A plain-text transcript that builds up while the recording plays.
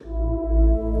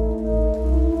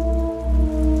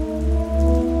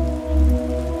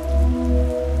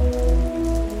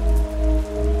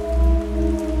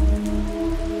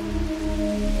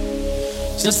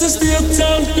Just a steel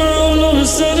town girl on a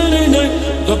Saturday night,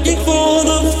 looking for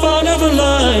the fun of her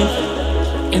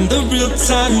life. In the real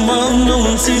time, while no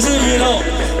one sees her at all,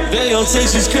 they all say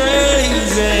she's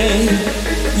crazy.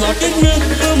 Knocking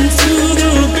rhythm to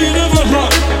the beat of her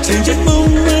heart, changing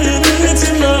moment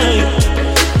into life.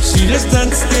 She just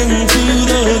danced into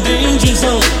the danger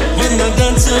zone when the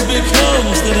dancer becomes